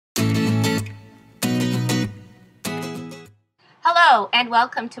Hello and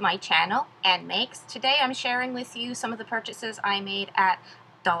welcome to my channel and Makes. Today I'm sharing with you some of the purchases I made at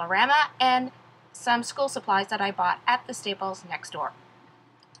Dollarama and some school supplies that I bought at the Staples next door.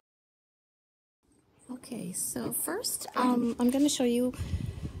 Okay, so first I'm going to show you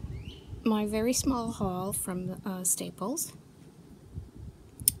my very small haul from Staples.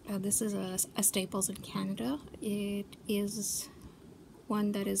 This is a Staples in Canada. It is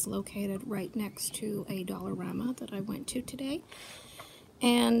one that is located right next to a Dollarama that I went to today.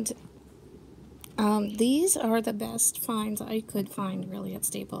 And these are the best finds I could find really at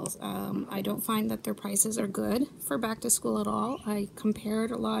Staples. I don't find that their prices are good for back to school at all. I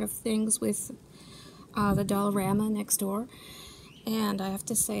compared a lot of things with the Dollarama next door, and I have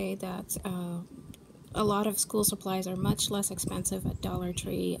to say that a lot of school supplies are much less expensive at Dollar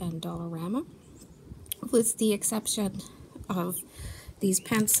Tree and Dollarama, with the exception of these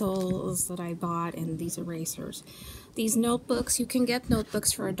pencils that I bought and these erasers. These notebooks, you can get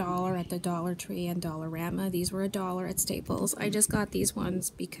notebooks for $1 at the Dollar Tree and Dollarama. These were $1 at Staples. I just got these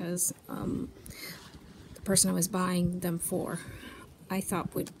ones because the person I was buying them for I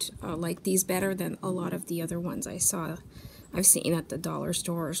thought would like these better than a lot of the other ones I've seen at the dollar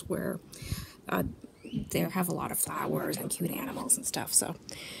stores where they have a lot of flowers and cute animals and stuff. So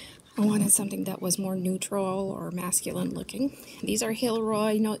I wanted something that was more neutral or masculine looking. These are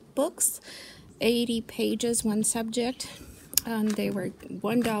Hilroy notebooks, 80 pages, one subject. They were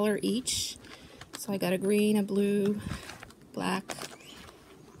 $1 each. So I got a green, a blue, black,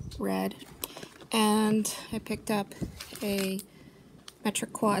 red, and I picked up a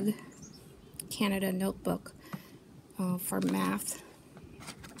Metric Quad Canada notebook for math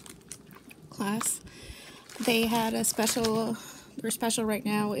class. They had a special, their special right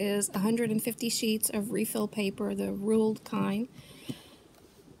now is 150 sheets of refill paper, the ruled kind.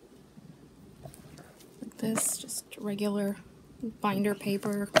 Like this, just regular binder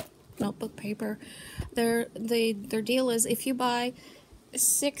paper, notebook paper. Their deal is if you buy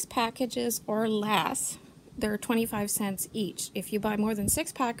 6 packages or less, they're 25 cents each. If you buy more than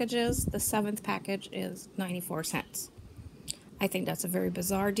 6 packages, the 7th package is 94 cents. I think that's a very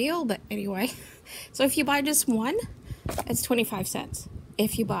bizarre deal, but anyway. So if you buy just one, it's 25 cents.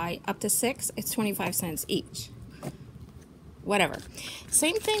 If you buy up to 6, it's 25 cents each. Whatever.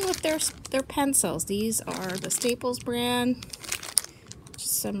 Same thing with their pencils. These are the Staples brand.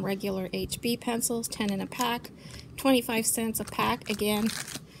 Just some regular HB pencils, 10 in a pack, 25 cents a pack. Again,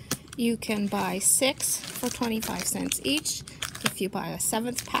 you can buy 6 for 25 cents each. If you buy a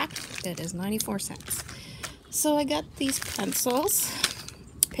 7th pack, it is 94 cents. So I got these pencils,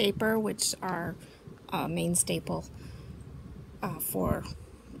 paper, which are main staple for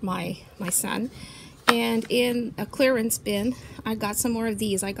my son. And in a clearance bin, I got some more of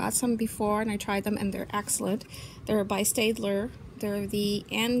these. I got some before and I tried them and they're excellent. They're by Staedtler. They're the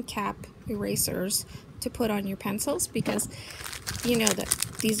end cap erasers to put on your pencils because you know that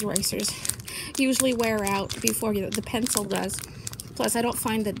these erasers usually wear out before the pencil does. Plus, I don't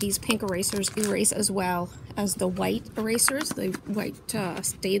find that these pink erasers erase as well as the white erasers, the white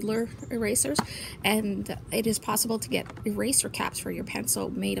Staedtler erasers. And it is possible to get eraser caps for your pencil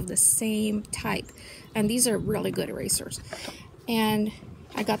made of the same type. And these are really good erasers. And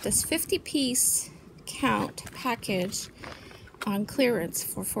I got this 50-piece count package on clearance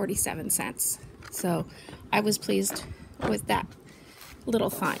for 47 cents. So I was pleased with that little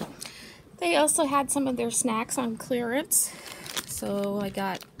find. They also had some of their snacks on clearance. So I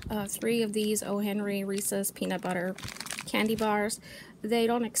got 3 of these O. Henry Reese's peanut butter candy bars. They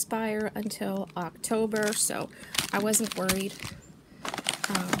don't expire until October, so I wasn't worried.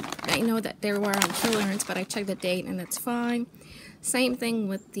 I know that they were on clearance, but I checked the date and it's fine. Same thing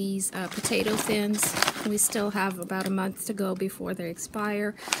with these potato thins. We still have about a month to go before they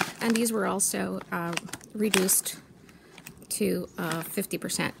expire. And these were also reduced to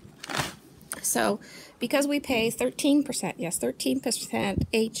 50%. So because we pay 13%, yes, 13%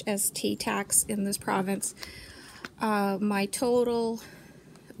 HST tax in this province, my total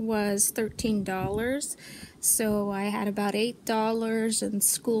was $13. So I had about $8 in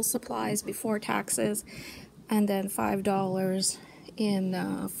school supplies before taxes, and then $5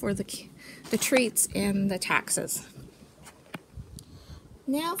 in for the treats and the taxes.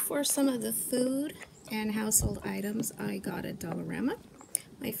 Now for some of the food and household items I got at Dollarama.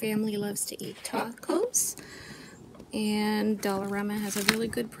 My family loves to eat tacos, and Dollarama has a really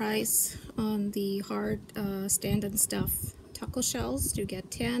good price on the hard stand and stuff taco shells. You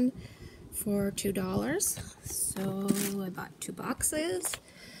get 10 for $2. So I bought 2 boxes.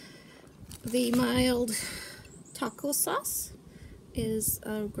 The mild taco sauce is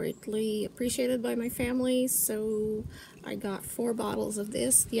greatly appreciated by my family, so I got 4 bottles of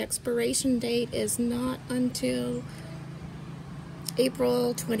this. The expiration date is not until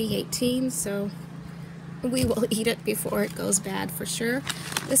April 2018, so we will eat it before it goes bad for sure.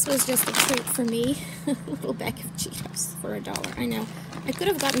 This was just a treat for me. A little bag of Cheetos for $1. I know. I could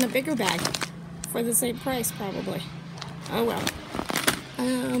have gotten a bigger bag for the same price probably. Oh well.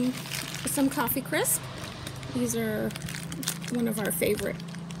 Some coffee crisp. These are one of our favorite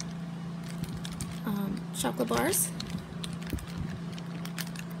chocolate bars.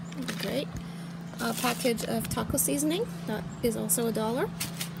 Great. A package of taco seasoning. That is also $1.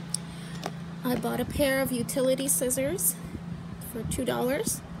 I bought a pair of utility scissors for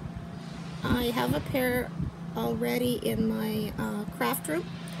 $2. I have a pair already in my craft room,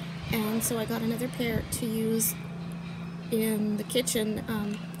 and so I got another pair to use in the kitchen.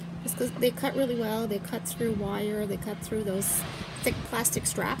 Just because they cut really well. They cut through wire. They cut through those thick plastic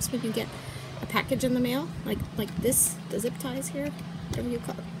straps when you get a package in the mail, like this, the zip ties here, whatever you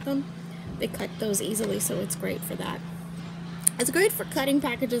call them. They cut those easily, so it's great for that. It's great for cutting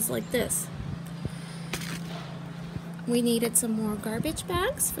packages like this. We needed some more garbage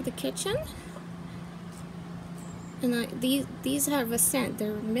bags for the kitchen, and these have a scent.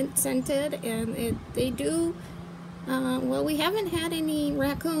 They're mint scented, and they do. Well, we haven't had any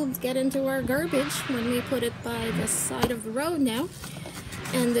raccoons get into our garbage when we put it by the side of the road now.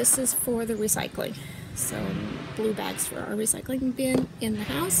 And this is for the recycling. So blue bags for our recycling bin in the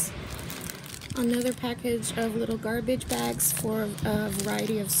house. Another package of little garbage bags for a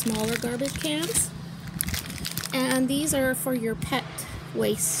variety of smaller garbage cans. And these are for your pet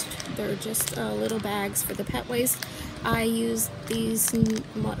waste. They're just little bags for the pet waste. I use these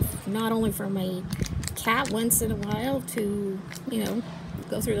not only for my cat once in a while to,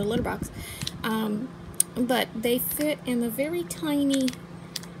 go through the litter box, but they fit in a very tiny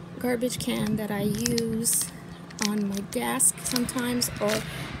garbage can that I use on my desk sometimes, or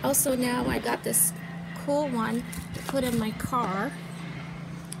also now I got this cool one to put in my car.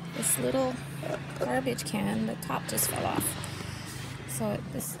 This little garbage can, the top just fell off. So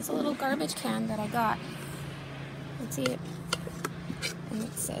this is a little garbage can that I got. Let's see it. And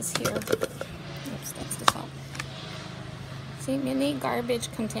it says here, oops, that's the top. See, mini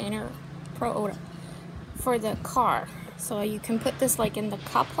garbage container pro for the car. So you can put this like in the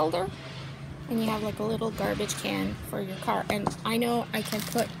cup holder, and you have like a little garbage can for your car. And I know I can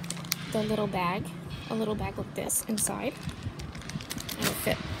put the little bag, a little bag like this inside, and it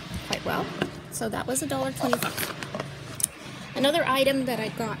fit quite well. So that was $1.25. Another item that I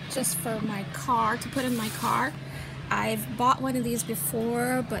got just for my car, to put in my car. I've bought one of these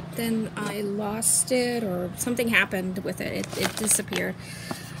before, but then I lost it, or something happened with it. It disappeared.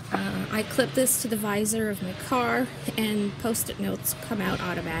 I clip this to the visor of my car, and Post-it notes come out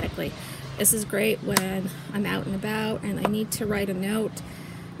automatically. This is great when I'm out and about and I need to write a note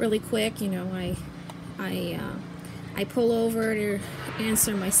really quick. I pull over to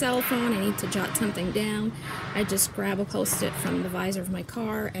answer my cell phone. I need to jot something down. I just grab a Post-it from the visor of my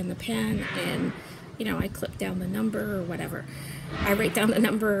car and the pen, and I clip down the number or whatever. I write down the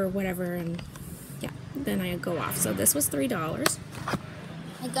number or whatever, and yeah, then I go off. So this was $3.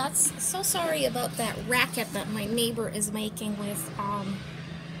 I got so sorry about that racket that my neighbor is making with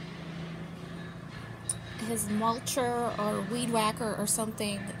his mulcher or weed whacker or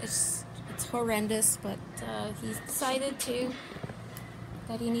something. It's horrendous, but he's decided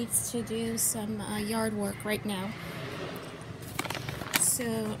that he needs to do some yard work right now.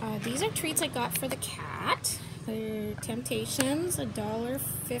 So these are treats I got for the cat. They're Temptations,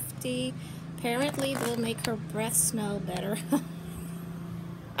 $1.50. Apparently they'll make her breath smell better.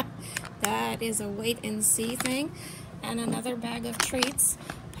 That is a wait and see thing. And another bag of treats.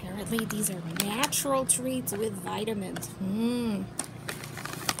 Apparently these are natural treats with vitamins.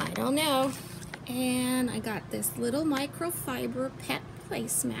 I don't know. And I got this little microfiber pet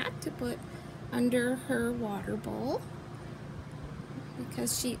placemat to put under her water bowl,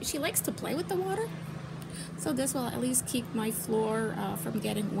 because she likes to play with the water. So this will at least keep my floor from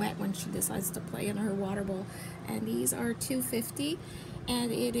getting wet when she decides to play in her water bowl. And these are $2.50,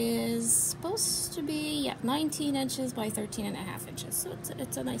 and it is supposed to be 19 inches by 13.5 inches. So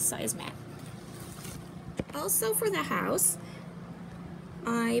it's a nice size mat. Also for the house,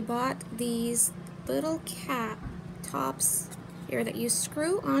 I bought these little cap tops here that you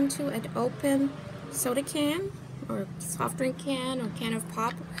screw onto an open soda can or soft drink can or can of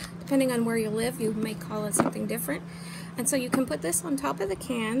pop. Depending on where you live, you may call it something different. And so you can put this on top of the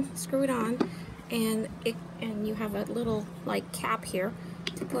can, screw it on, and you have a little like cap here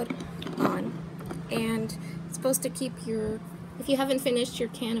to put on, and it's supposed to keep your if you haven't finished your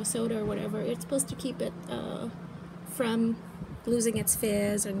can of soda or whatever, it's supposed to keep it from losing its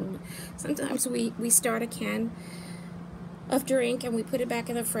fizz. And sometimes we start a can of drink and we put it back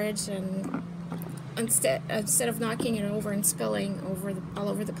in the fridge, and instead of knocking it over and spilling all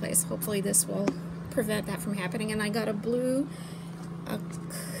over the place, hopefully this will prevent that from happening. And I got a blue, a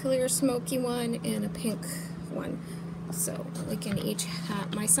clear smoky one, and a pink one, so we can each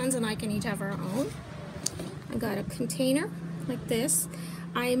have, my sons and I can each have our own. I got a container like this.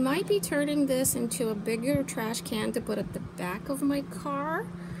 I might be turning this into a bigger trash can to put at the back of my car.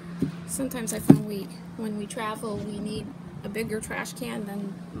 Sometimes I find when we travel, we need a bigger trash can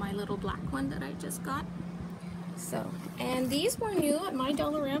than my little black one that I just got. So, and these were new at my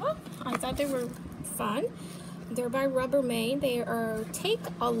Dollarama. I thought they were fun. They're by Rubbermaid. They are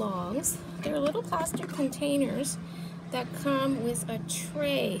take-alongs. They're little plastic containers that come with a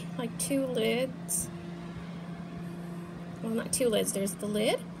tray, like 2 lids. Well, not 2 lids. There's the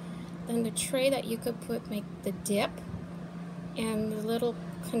lid, then the tray that you could make the dip, and the little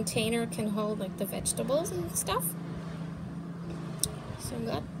container can hold like the vegetables and stuff. So I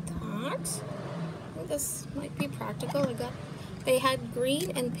got that. I think this might be practical. They had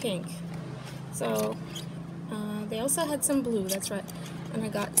green and pink. So they also had some blue, that's right. And I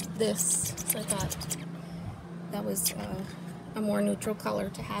got this, so I thought that was a more neutral color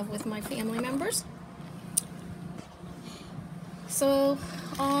to have with my family members. So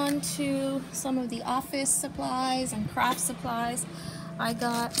on to some of the office supplies and craft supplies. I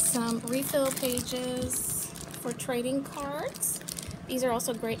got some refill pages for trading cards. These are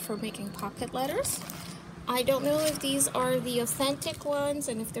also great for making pocket letters. I don't know if these are the authentic ones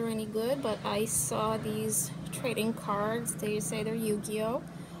and if they're any good, but I saw these trading cards. They say they're Yu-Gi-Oh!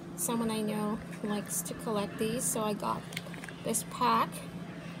 Someone I know likes to collect these, so I got this pack.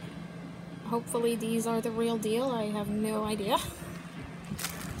 Hopefully these are the real deal. I have no idea.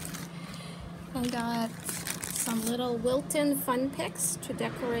 I got some little Wilton fun picks to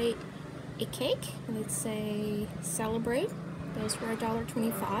decorate a cake. Let's say celebrate. Those were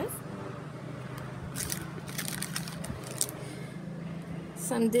 $1.25.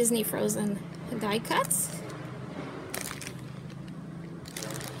 Some Disney Frozen die cuts.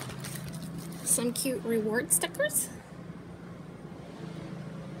 Some cute reward stickers.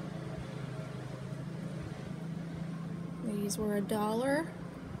 These were $1.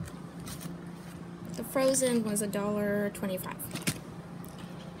 The Frozen was $1.25.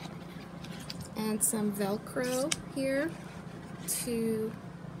 And some Velcro here to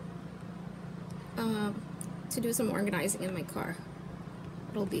do some organizing in my car.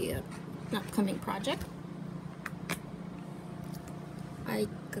 It'll be an upcoming project. I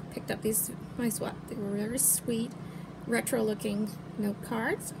picked up these nice what? They were very sweet, retro-looking note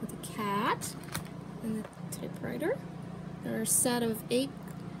cards with a cat and a typewriter. They're a set of 8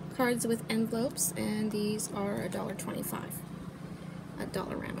 cards with envelopes, and these are $1.25 at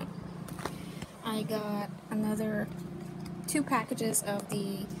Dollarama. I got another 2 packages of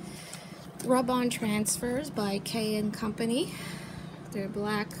the rub-on transfers by K & Company. They're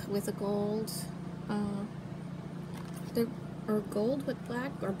black with a gold, or gold with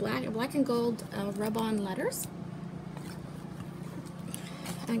black, or black and gold rub-on letters.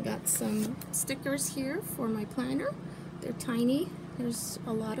 I got some stickers here for my planner. They're tiny. There's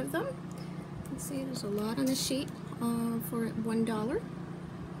a lot of them. You can see there's a lot on the sheet for $1.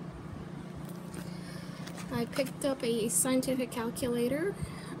 I picked up a scientific calculator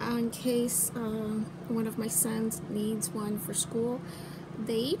in case one of my sons needs one for school.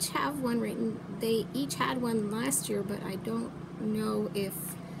 They each have one they each had one last year, but I don't know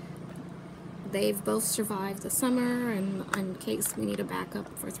if they've both survived the summer, and in case we need a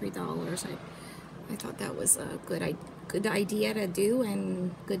backup for $3, I thought that was a good idea to do,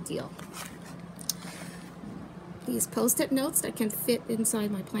 and good deal. These post-it notes that can fit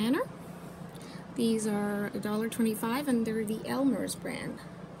inside my planner. These are $1.25, and they're the Elmer's brand.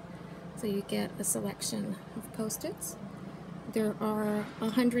 So you get a selection of post-its. There are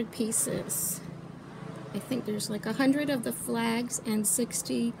 100 pieces. I think there's like 100 of the flags and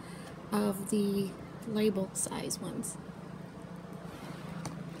 60 of the label size ones.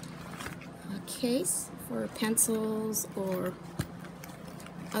 A case for pencils or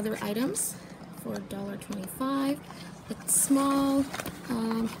other items for $1.25. It's small,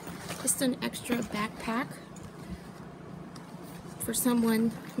 just an extra backpack for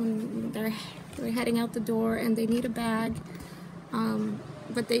someone when they're heading out the door and they need a bag,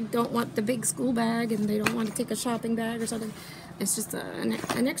 but they don't want the big school bag and they don't want to take a shopping bag or something. It's just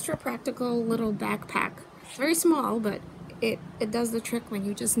an extra practical little backpack. It's very small, but it does the trick when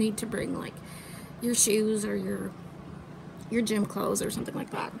you just need to bring like your shoes or your your gym clothes or something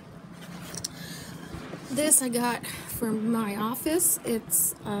like that. This I got from my office.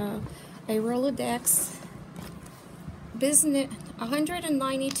 It's a Rolodex business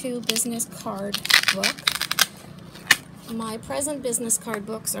 192 business card book. My present business card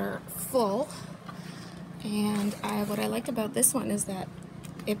books are full, and what I like about this one is that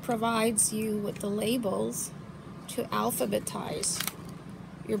it provides you with the labels to alphabetize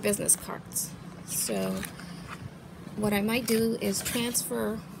your business cards. So what I might do is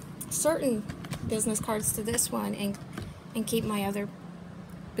transfer certain business cards to this one and keep my other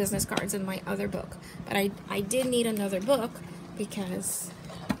business cards in my other book. But I did need another book because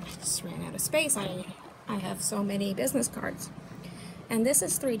I just ran out of space. I have so many business cards. And this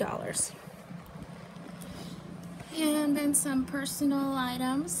is $3. And then some personal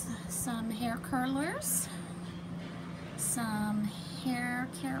items, some hair curlers, some hair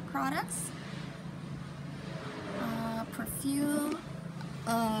care products, perfume,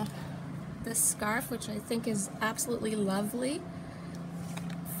 this scarf, which I think is absolutely lovely,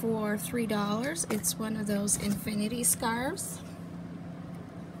 for $3. It's one of those infinity scarves.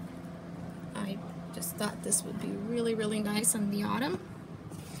 I just thought this would be really, really nice in the autumn.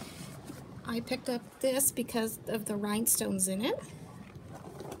 I picked up this because of the rhinestones in it.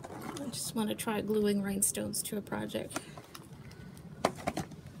 I just want to try gluing rhinestones to a project.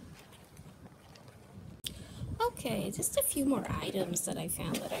 Okay, just a few more items that I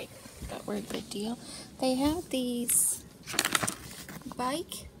found that I thought were a good deal. They have these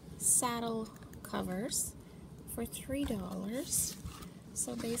bike saddle covers for $3.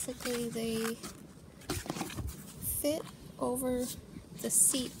 So basically they fit over the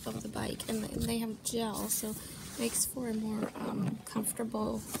seat of the bike, and they have gel, so it makes for a more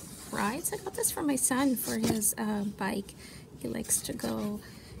comfortable rides. I got this for my son for his bike. He likes to go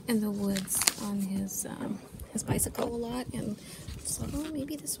in the woods on his bicycle a lot, and so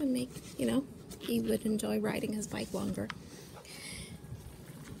maybe this would make, he would enjoy riding his bike longer.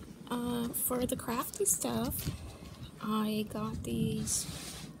 For the crafty stuff, I got these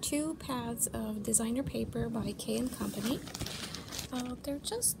 2 pads of designer paper by K & Company.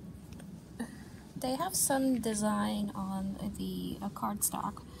 They have some design on the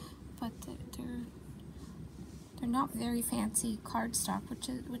cardstock, but they're not very fancy cardstock,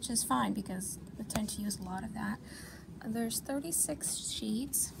 which is fine because I tend to use a lot of that. There's 36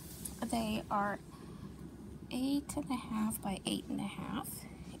 sheets. They are 8.5 by 8.5,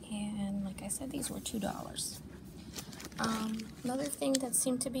 and like I said, these were $2. Another thing that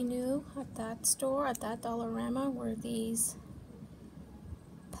seemed to be new at that store, at that Dollarama, were these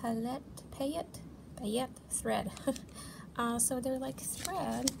paillette thread. So they're like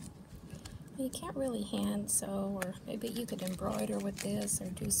thread. You can't really hand sew, or maybe you could embroider with this or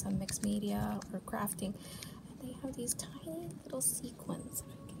do some mixed media or crafting. And they have these tiny little sequins.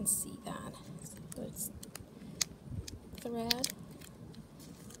 I can see that. So it's thread.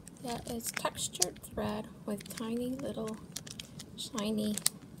 Yeah, it's textured thread with tiny little shiny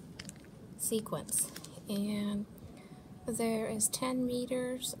sequins. And there is 10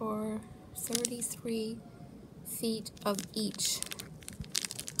 meters or 33 feet of each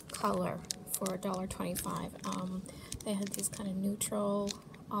color for $1.25. They had this kind of neutral,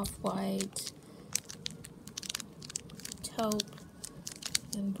 off-white, taupe,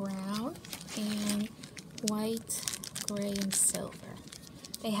 and brown, and white, gray, and silver.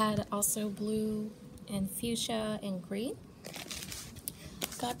 They had also blue and fuchsia and green.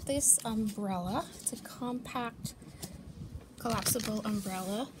 Got this umbrella. It's a compact, collapsible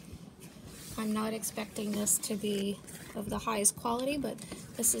umbrella. I'm not expecting this to be of the highest quality, but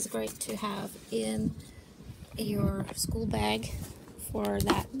this is great to have in your school bag for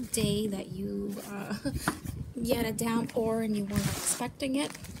that day that you get a downpour and you weren't expecting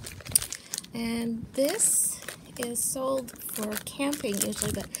it. And this is sold for camping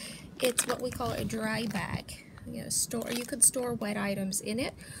usually, but it's what we call a dry bag. You could store wet items in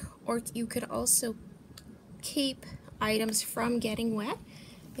it, or you could also keep items from getting wet.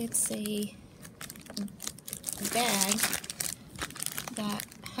 It's a bag that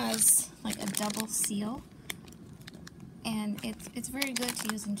has like a double seal, and it's very good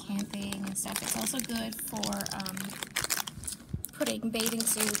to use in camping and stuff. It's also good for putting bathing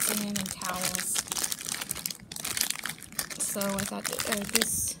suits in and towels. So I thought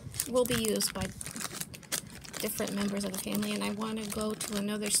this will be used by different members of the family, and I want to go to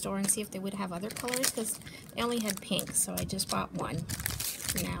another store and see if they would have other colors, because they only had pink, so I just bought one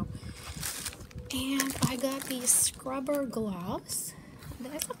for now. And I got these scrubber gloves.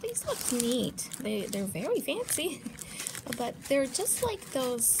 I thought these looked neat. They're very fancy, but they're just like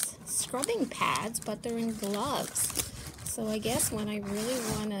those scrubbing pads, but they're in gloves. So I guess when I really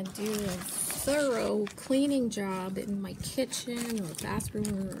want to do a thorough cleaning job in my kitchen or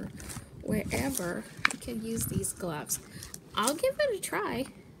bathroom or wherever, I can use these gloves. I'll give it a try.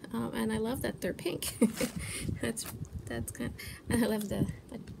 And I love that they're pink. that's kind of, I love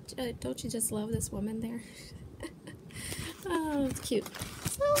don't you just love this woman there? Oh, it's cute.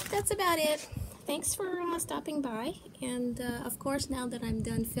 So that's about it. Thanks for stopping by. And of course, now that I'm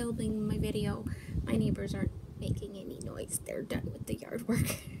done filming my video, my neighbors aren't making any noise. They're done with the yard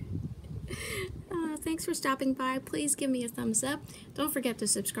work. Thanks for stopping by. Please give me a thumbs up. Don't forget to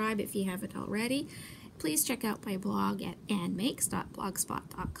subscribe if you haven't already. Please check out my blog at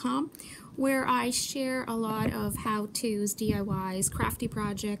andmakes.blogspot.com, where I share a lot of how-tos, DIYs, crafty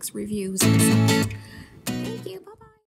projects, reviews, and such.